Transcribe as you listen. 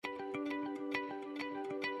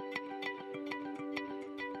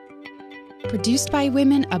Produced by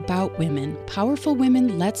women about women, Powerful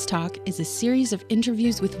Women Let's Talk is a series of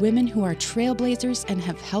interviews with women who are trailblazers and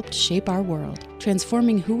have helped shape our world,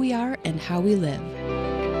 transforming who we are and how we live.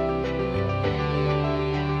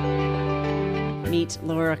 Meet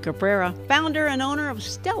Laura Caprara, founder and owner of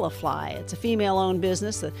Stellafly. It's a female-owned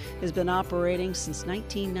business that has been operating since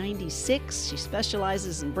 1996. She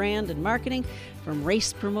specializes in brand and marketing, from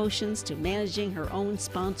race promotions to managing her own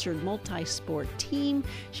sponsored multi-sport team.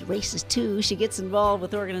 She races too. She gets involved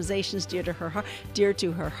with organizations dear to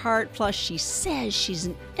her heart. Plus, she says she's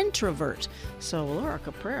an introvert. So, Laura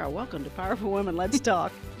Caprara, welcome to Powerful Women Let's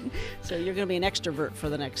Talk. So you're going to be an extrovert for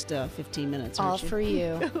the next 15 minutes, aren't All you? for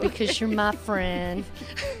you, because you're my friend.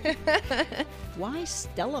 Why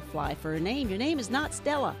Stellafly for a name? Your name is not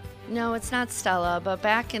Stella. No, it's not Stella, but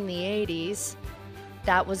back in the 80s,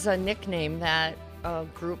 that was a nickname that a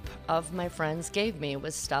group of my friends gave me,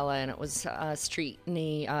 was Stella, and it was a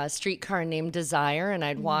streetcar named Desire, and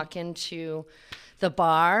I'd walk into the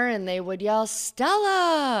bar, and they would yell,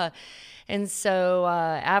 Stella! And so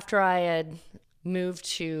after I had moved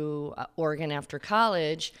to Oregon after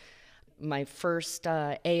college, my first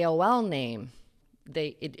AOL name,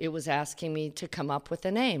 it was asking me to come up with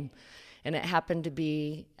a name. And it happened to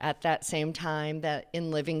be at that same time that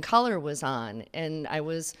In Living Color was on. And I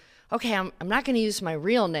was, okay, I'm not going to use my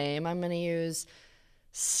real name. I'm going to use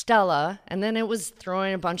Stella. And then it was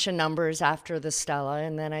throwing a bunch of numbers after the Stella.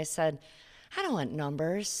 And then I said, I don't want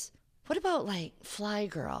numbers. What about like Fly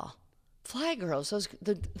Girl? Fly Girls,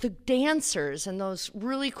 the dancers and those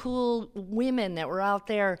really cool women that were out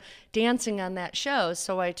there dancing on that show.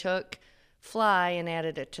 So I took Fly and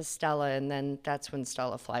added it to Stella, and then that's when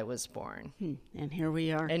Stellafly was born. And here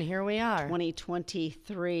we are.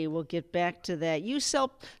 2023. We'll get back to that. You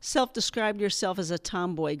self-described yourself as a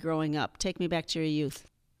tomboy growing up. Take me back to your youth.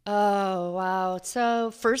 Oh, wow. So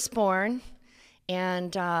firstborn,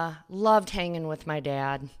 and loved hanging with my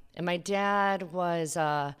dad. And my dad was,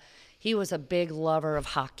 he was a big lover of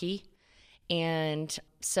hockey. And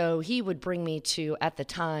so he would bring me to, at the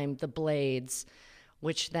time, the Blades,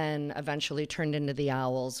 which then eventually turned into the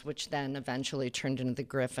Owls, which then eventually turned into the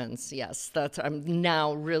Griffins. Yes, I'm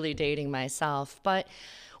now really dating myself. But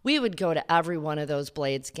we would go to every one of those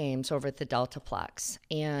Blades games over at the Deltaplex.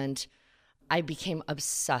 And I became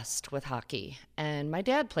obsessed with hockey. And my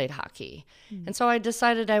dad played hockey. And so I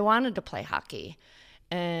decided I wanted to play hockey.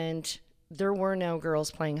 And there were no girls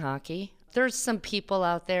playing hockey. There's some people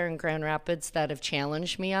out there in Grand Rapids that have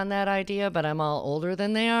challenged me on that idea, but I'm all older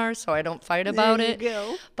than they are, so I don't fight about it. There you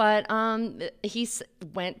go. But he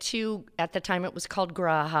went to, at the time it was called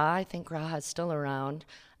Graha. I think Graha is still around.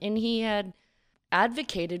 And he had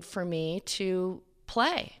advocated for me to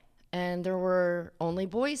play. And there were only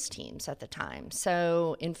boys teams at the time.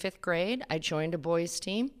 So in 5th grade, I joined a boys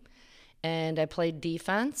team, and I played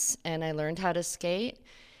defense, and I learned how to skate.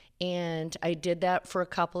 And I did that for a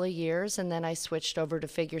couple of years, and then I switched over to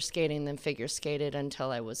figure skating, then figure skated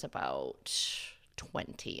until I was about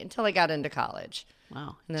 20, until I got into college.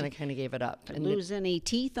 Wow. And then I kind of gave it up. Did you lose any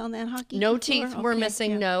teeth on that hockey? No floor? teeth were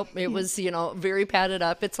missing, nope. It was, very padded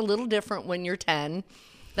up. It's a little different when you're 10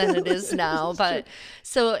 than it is now. But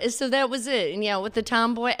so that was it. And with the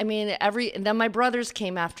tomboy, then my brothers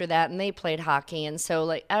came after that, and they played hockey. And so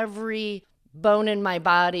like every bone in my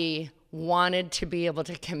body wanted to be able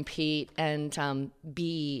to compete and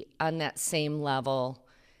be on that same level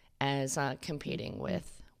as competing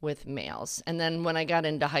with males. And then when I got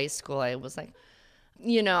into high school, I was like,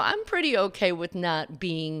 I'm pretty okay with not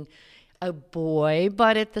being a boy,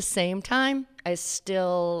 but at the same time, I'm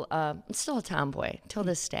still a tomboy till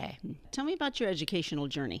this day. Tell me about your educational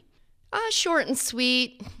journey. Short and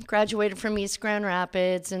sweet. Graduated from East Grand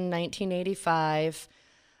Rapids in 1985.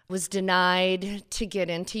 Was denied to get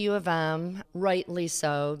into U of M, rightly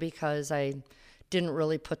so, because I didn't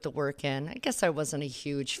really put the work in. I guess I wasn't a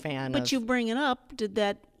huge fan But you bring it up, did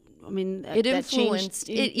that, it influenced,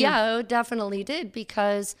 it definitely did,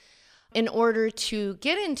 because in order to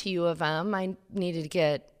get into U of M, I needed to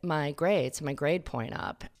get my grade point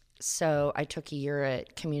up. So I took a year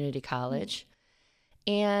at community college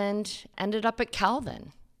and ended up at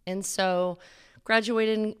Calvin. And so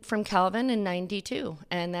graduated from Calvin in 92,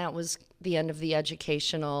 and that was the end of the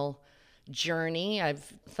educational journey. I've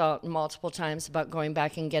thought multiple times about going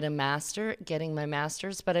back and getting my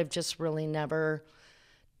master's, but I've just really never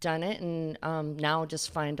done it, and now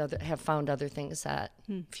just have found other things that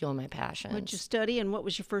fuel my passions. What did you study, and what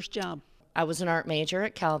was your first job? I was an art major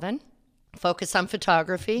at Calvin, focused on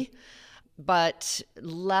photography, but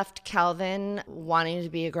left Calvin wanting to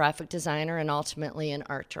be a graphic designer and ultimately an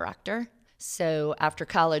art director. So after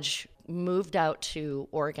college, moved out to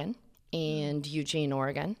Oregon and Eugene,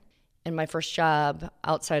 Oregon. And my first job,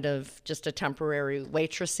 outside of just a temporary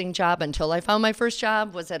waitressing job until I found my first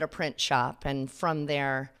job, was at a print shop. And from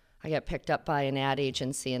there, I got picked up by an ad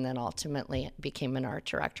agency and then ultimately became an art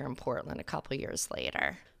director in Portland a couple years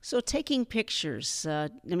later. So taking pictures,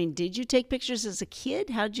 did you take pictures as a kid?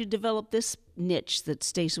 How did you develop this niche that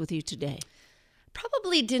stays with you today?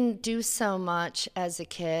 Probably didn't do so much as a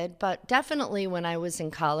kid, but definitely when I was in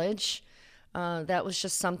college, that was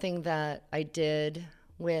just something that I did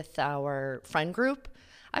with our friend group.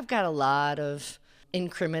 I've got a lot of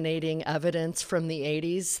incriminating evidence from the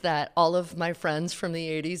 80s that all of my friends from the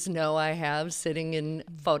 80s know I have sitting in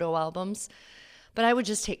photo albums. But I would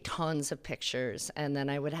just take tons of pictures, and then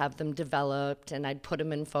I would have them developed, and I'd put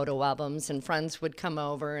them in photo albums, and friends would come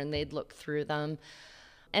over, and they'd look through them.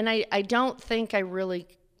 And I don't think I really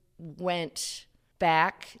went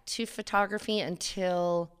back to photography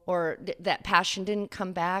that passion didn't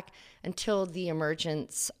come back until the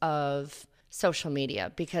emergence of social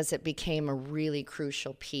media, because it became a really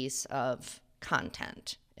crucial piece of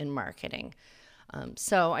content in marketing.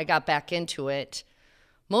 So I got back into it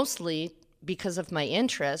mostly because of my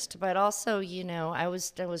interest, but also, I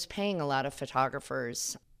was paying a lot of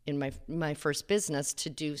photographers in my first business to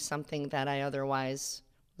do something that I otherwise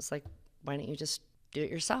was like, why don't you just do it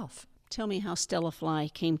yourself? Tell me how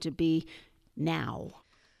Stellafly came to be now.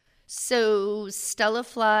 So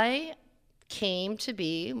Stellafly came to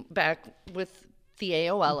be back with the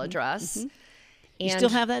AOL address. Mm-hmm. You still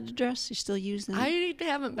have that address? You still use that? I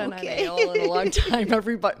haven't been on AOL in a long time.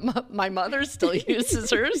 Everybody, my mother still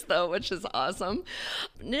uses hers though, which is awesome.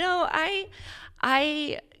 No,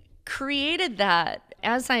 I created that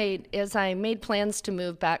as I made plans to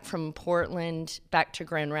move back from Portland back to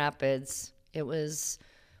Grand Rapids. It was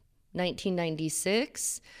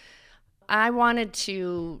 1996. I wanted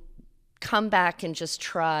to come back and just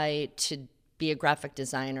try to be a graphic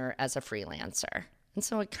designer as a freelancer. And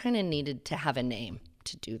so I kind of needed to have a name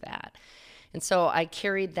to do that. And so I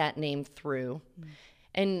carried that name through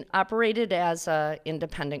and operated as an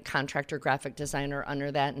independent contractor graphic designer under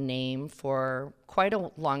that name for quite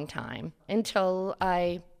a long time until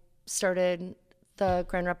I started the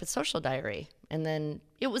Grand Rapids Social Diary. And then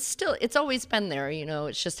it's always been there,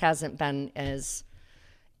 it just hasn't been as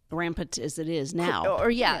rampant as it is now.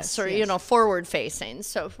 Yes. Forward facing.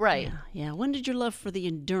 So, right. Yeah. When did your love for the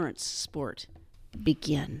endurance sport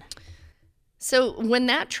begin? So when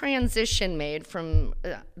that transition made from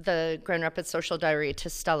the Grand Rapids Social Diary to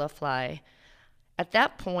Stellafly, at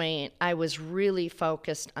that point, I was really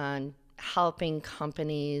focused on helping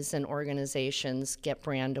companies and organizations get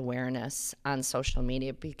brand awareness on social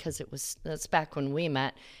media because that's back when we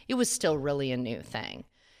met. It was still really a new thing.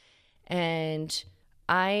 And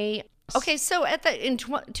so in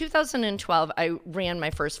 2012, I ran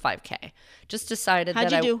my first 5K. Just decided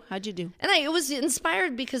How'd you do? And it was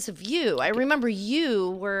inspired because of you. I remember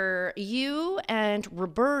you and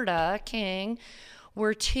Roberta King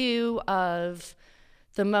were two of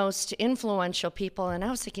the most influential people, and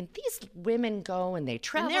I was thinking, these women go and they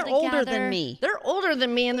travel together. And they're older than me. They're older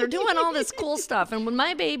than me, and they're doing all this cool stuff. And when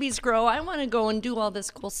my babies grow, I want to go and do all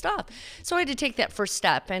this cool stuff. So I had to take that first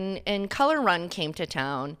step, and Color Run came to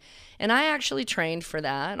town, and I actually trained for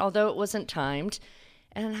that, although it wasn't timed.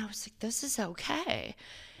 And I was like, this is okay.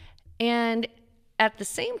 And at the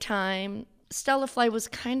same time, Stellafly was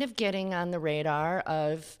kind of getting on the radar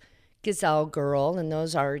of Gazelle Girl and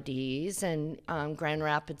those RDs and Grand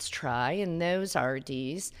Rapids Tri and those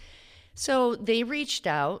RDs. So they reached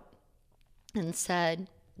out and said,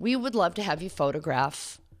 we would love to have you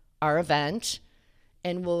photograph our event,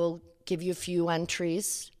 and we'll give you a few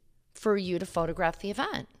entries for you to photograph the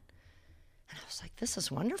event. And I was like, this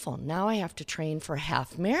is wonderful. Now I have to train for a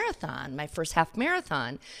half marathon, my first half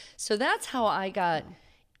marathon. So that's how I got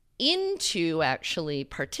into actually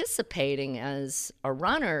participating as a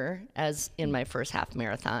runner as in my first half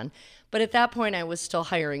marathon. But at that point, I was still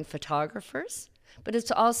hiring photographers. But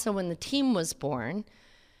it's also when the team was born,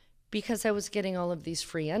 because I was getting all of these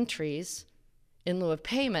free entries in lieu of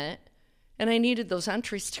payment, and I needed those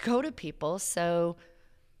entries to go to people, so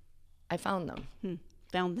I found them.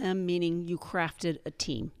 Found them, meaning you crafted a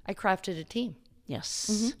team. I crafted a team. Yes.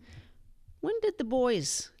 Mm-hmm. When did the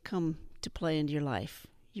boys come to play into your life,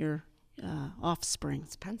 your offspring?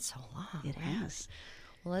 It's been so long. It has.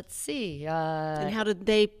 Well, let's see. And how did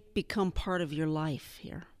they become part of your life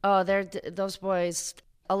here? Oh, those boys.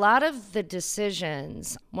 A lot of the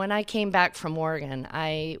decisions, when I came back from Oregon,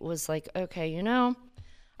 I was like, okay,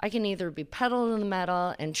 I can either be pedal to the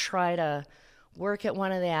metal and try to work at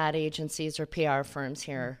one of the ad agencies or PR firms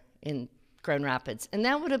here in Grand Rapids. And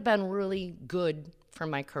that would have been really good for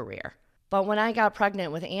my career. But when I got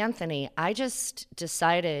pregnant with Anthony, I just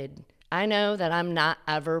decided, I know that I'm not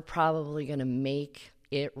ever probably going to make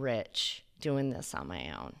it rich doing this on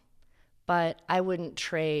my own. But I wouldn't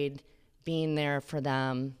trade being there for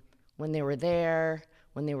them when they were there,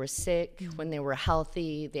 when they were sick, when they were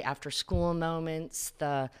healthy, the after-school moments,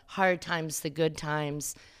 the hard times, the good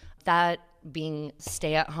times. That being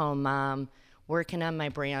stay-at-home mom, working on my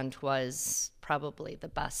brand was probably the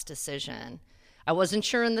best decision. I wasn't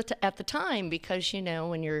sure at the time because,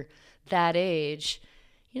 when you're that age,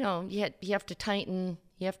 you have to tighten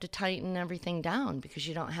everything down because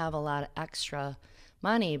you don't have a lot of extra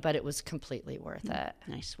money, but it was completely worth it.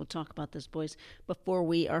 Nice. We'll talk about this, boys, before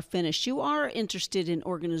we are finished. You are interested in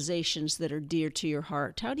organizations that are dear to your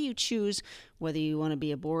heart. How do you choose whether you want to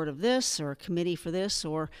be a board of this or a committee for this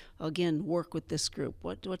or, again, work with this group?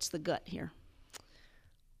 What's the gut here?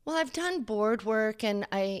 Well, I've done board work and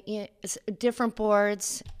different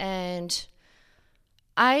boards, and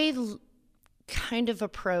I kind of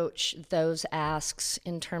approach those asks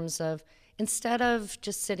in terms of, instead of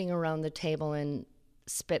just sitting around the table and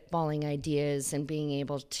spitballing ideas and being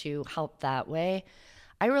able to help that way,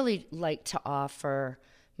 I really like to offer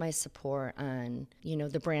my support on,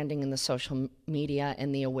 the branding and the social media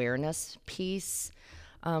and the awareness piece.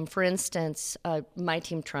 For instance, My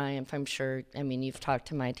Team Triumph, you've talked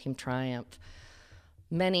to My Team Triumph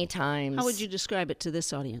many times. How would you describe it to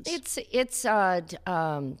this audience?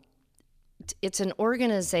 It's an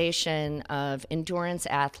organization of endurance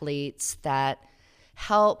athletes that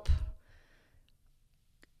help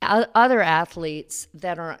other athletes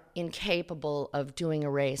that are incapable of doing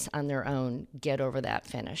a race on their own get over that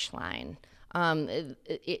finish line.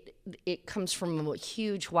 It comes from a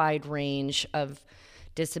huge wide range of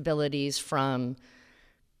disabilities, from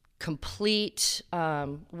complete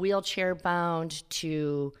wheelchair bound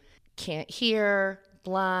to can't hear,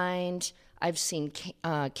 blind. I've seen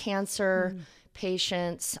cancer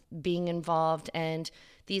patients being involved, and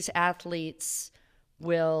these athletes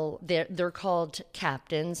they're called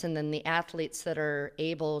captains, and then the athletes that are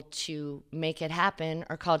able to make it happen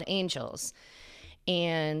are called angels.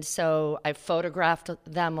 And so I've photographed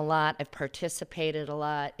them a lot. I've participated a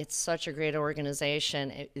lot. It's such a great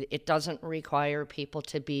organization. It doesn't require people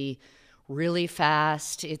to be really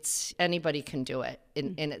fast. Anybody can do it,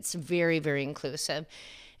 and it's very, very inclusive.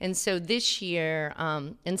 And so this year,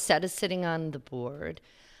 instead of sitting on the board,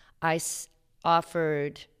 I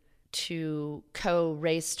offered to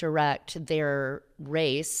co-race direct their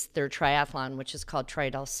triathlon, which is called Tri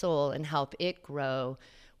del Sol, and help it grow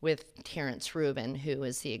with Terrence Rubin, who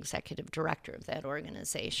is the executive director of that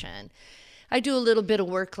organization. I do a little bit of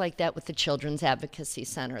work like that with the Children's Advocacy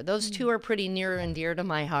Center. Those two are pretty near and dear to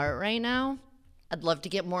my heart right now. I'd love to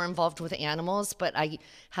get more involved with animals, but I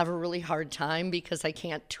have a really hard time because I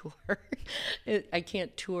can't tour. I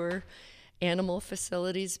can't tour animal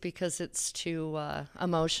facilities because it's too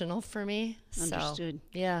emotional for me. Understood.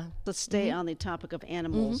 So, yeah. Let's stay on the topic of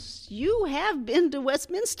animals. You have been to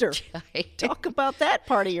Westminster. Talk about that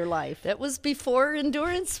part of your life. That was before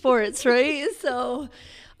endurance sports, right? So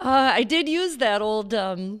I did use that old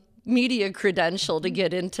media credential to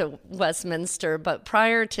get into Westminster, but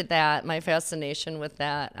prior to that, my fascination with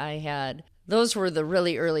that, those were the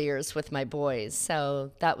really early years with my boys.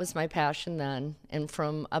 So that was my passion then. And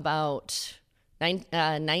from about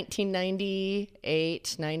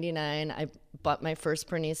 1998, 99, I bought my first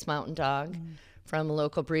Bernese Mountain Dog from a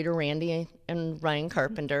local breeder, Randy and Ryan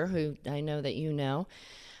Carpenter, who I know that you know.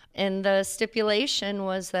 And the stipulation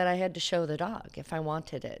was that I had to show the dog if I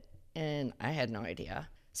wanted it. And I had no idea.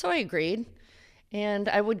 So I agreed. And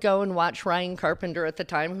I would go and watch Ryan Carpenter at the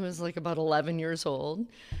time, who was like about 11 years old.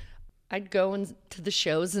 I'd go to the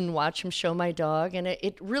shows and watch him show my dog, and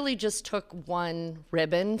it really just took one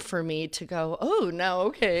ribbon for me to go, oh, no,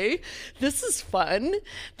 okay, this is fun.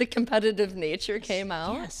 The competitive nature came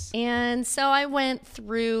out. Yes. And so I went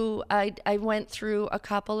through a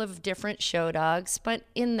couple of different show dogs, but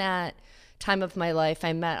in that time of my life,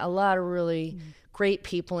 I met a lot of really great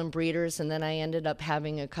people and breeders, and then I ended up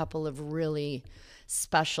having a couple of really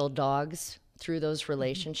special dogs through those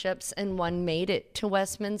relationships, and one made it to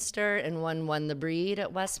Westminster and one won the breed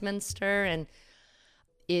at Westminster, and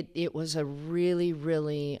it was a really,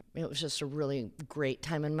 really, it was just a really great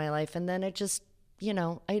time in my life. And then it just,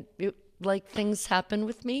 like things happen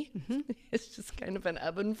with me. It's just kind of an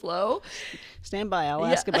ebb and flow. Stand by, I'll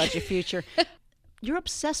ask about your future. You're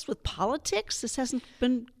obsessed with politics? This hasn't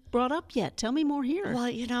been brought up yet. Tell me more here.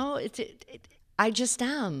 Well, I just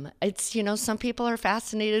am. It's, some people are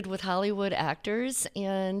fascinated with Hollywood actors,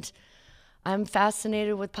 and I'm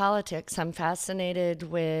fascinated with politics. I'm fascinated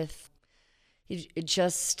with,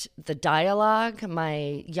 just the dialogue.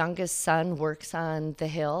 My youngest son works on the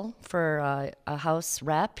Hill for a House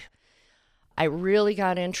rep. I really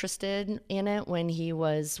got interested in it when he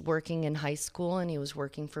was working in high school and he was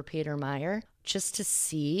working for Peter Meyer, just to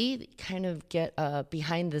see, kind of get a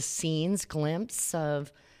behind the scenes glimpse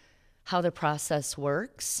of how the process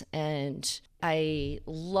works. And I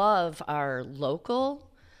love our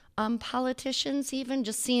local politicians, even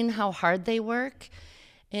just seeing how hard they work.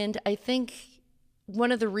 And I think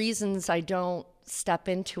one of the reasons I don't step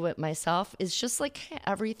into it myself is just like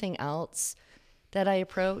everything else that I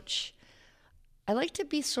approach. I like to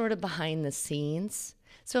be sort of behind the scenes.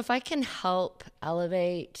 So if I can help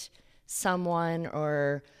elevate someone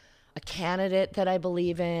or a candidate that I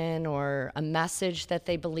believe in or a message that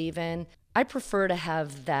they believe in, I prefer to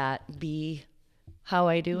have that be how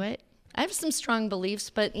I do it. I have some strong beliefs,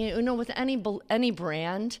 but with any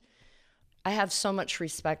brand, I have so much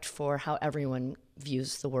respect for how everyone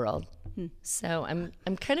views the world. So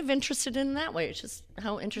I'm kind of interested in that way. It's just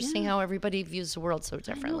how interesting how everybody views the world so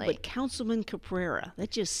differently. I know, but Councilman Caprara,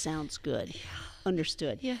 that just sounds good. Yeah.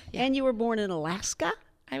 Understood. Yeah. And you were born in Alaska?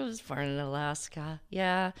 I was born in Alaska.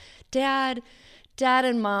 Yeah. Dad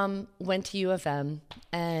and Mom went to U of M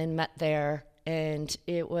and met there. And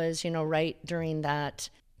it was, right during that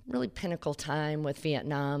really pinnacle time with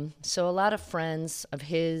Vietnam. So a lot of friends of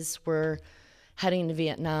his were heading to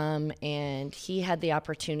Vietnam, and he had the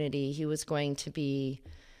opportunity. He was going to be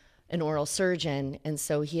an oral surgeon, and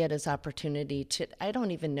so he had his opportunity to, I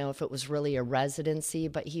don't even know if it was really a residency,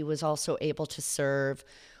 but he was also able to serve,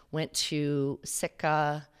 went to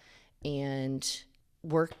Sitka, and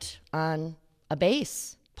worked on a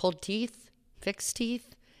base, pulled teeth, fixed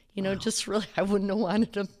teeth. Just really, I wouldn't have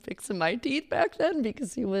wanted him fixing my teeth back then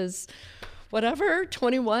because he was,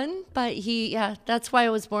 21. But that's why I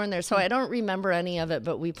was born there. So I don't remember any of it,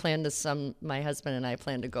 but we planned my husband and I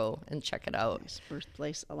planned to go and check it out. Nice.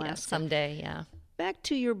 Birthplace, Alaska. Yeah, someday, yeah. Back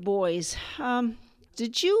to your boys.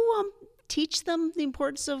 Did you teach them the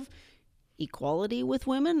importance of equality with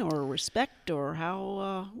women or respect or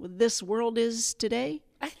how this world is today?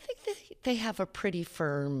 I think that they have a pretty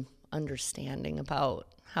firm understanding about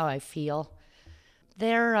how I feel.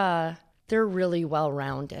 They're really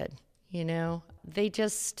well-rounded, They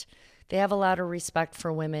have a lot of respect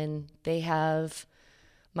for women.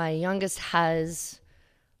 My youngest has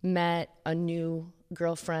met a new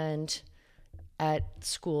girlfriend at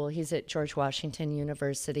school. He's at George Washington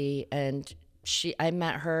University, and I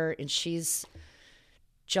met her, and she's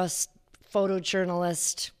just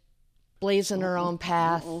photojournalist, blazing her own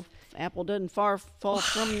path. Apple doesn't far fall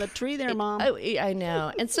from the tree there, Mom. I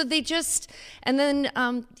know. And so and then,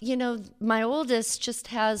 my oldest just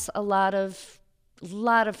has a lot of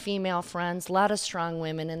female friends, a lot of strong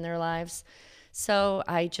women in their lives. So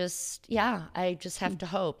I just have to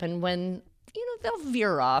hope. And when, they'll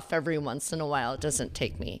veer off every once in a while, it doesn't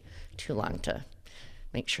take me too long to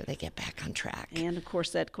make sure they get back on track. And of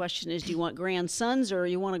course, that question is, do you want grandsons or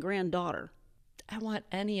you want a granddaughter? I want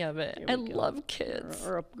any of it. I love kids.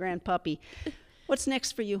 Or a grandpuppy. What's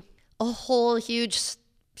next for you? A whole huge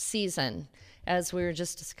season, as we were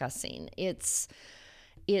just discussing. It's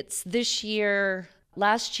this year.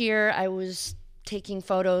 Last year, I was taking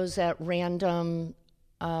photos at random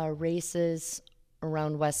races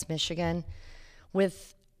around West Michigan.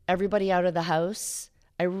 With everybody out of the house,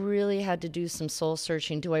 I really had to do some soul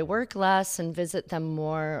searching. Do I work less and visit them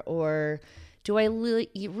more, or do I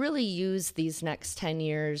really use these next 10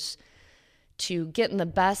 years to get in the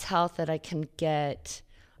best health that I can get,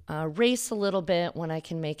 race a little bit when I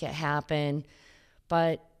can make it happen,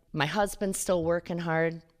 but my husband's still working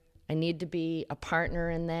hard. I need to be a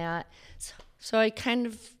partner in that. So I kind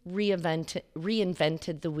of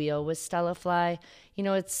reinvented the wheel with Stellafly.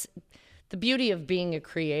 It's the beauty of being a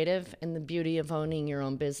creative and the beauty of owning your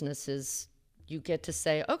own business is you get to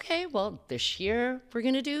say, okay, well, this year we're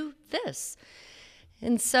going to do this.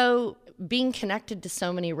 And so being connected to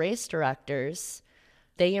so many race directors,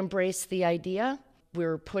 they embrace the idea.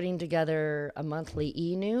 We're putting together a monthly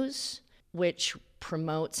e-news, which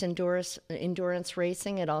promotes endurance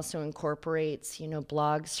racing. It also incorporates,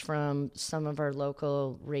 blogs from some of our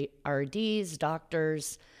local RDs,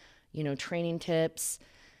 doctors, training tips,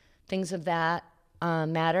 things of that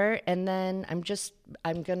matter. And then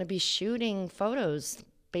I'm going to be shooting photos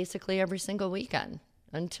basically every single weekend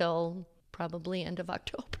until probably end of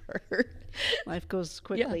October. Life goes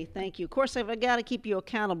quickly. Yeah. Thank you. Of course, I've got to keep you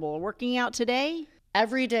accountable. Working out today?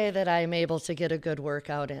 Every day that I'm able to get a good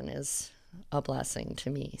workout in is a blessing to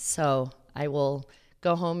me. So I will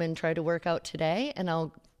go home and try to work out today, and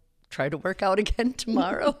I'll try to work out again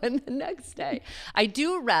tomorrow and the next day. I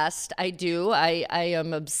do rest. I do. I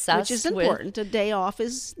am obsessed with... Which is important. A day off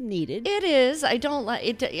is needed. It is. I don't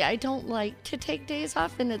like to take days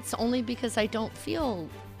off, and it's only because I don't feel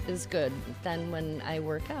as good than when I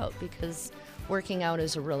work out, because working out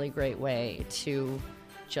is a really great way to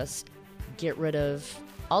just get rid of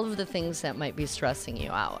all of the things that might be stressing you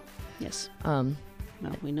out. Yes.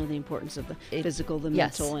 Well, we know the importance of the physical, the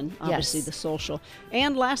mental, and obviously the social.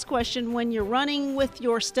 And last question, when you're running with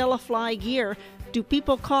your Stellafly gear, do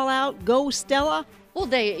people call out, "Go Stella"? Well,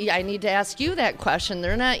 I need to ask you that question.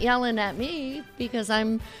 They're not yelling at me because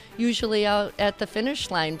I'm usually out at the finish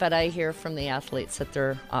line, but I hear from the athletes that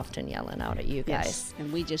they're often yelling out at you guys. Yes,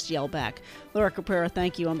 and we just yell back. Laura Caprara,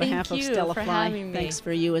 thank you on behalf of Stellafly. For having me. Thanks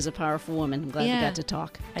for you as a powerful woman. I'm glad we got to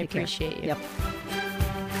talk. I appreciate you. Yep.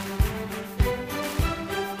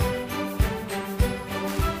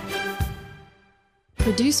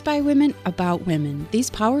 Produced by women, about women, these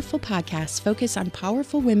powerful podcasts focus on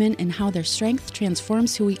powerful women and how their strength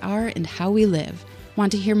transforms who we are and how we live.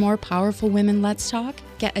 Want to hear more Powerful Women Let's Talk?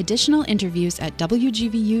 Get additional interviews at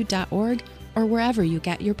wgvu.org or wherever you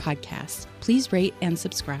get your podcasts. Please rate and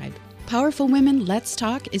subscribe. Powerful Women Let's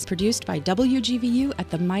Talk is produced by WGVU at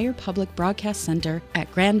the Meyer Public Broadcast Center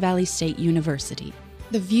at Grand Valley State University.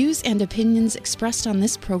 The views and opinions expressed on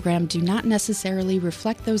this program do not necessarily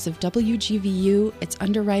reflect those of WGVU, its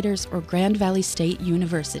underwriters, or Grand Valley State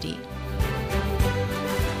University.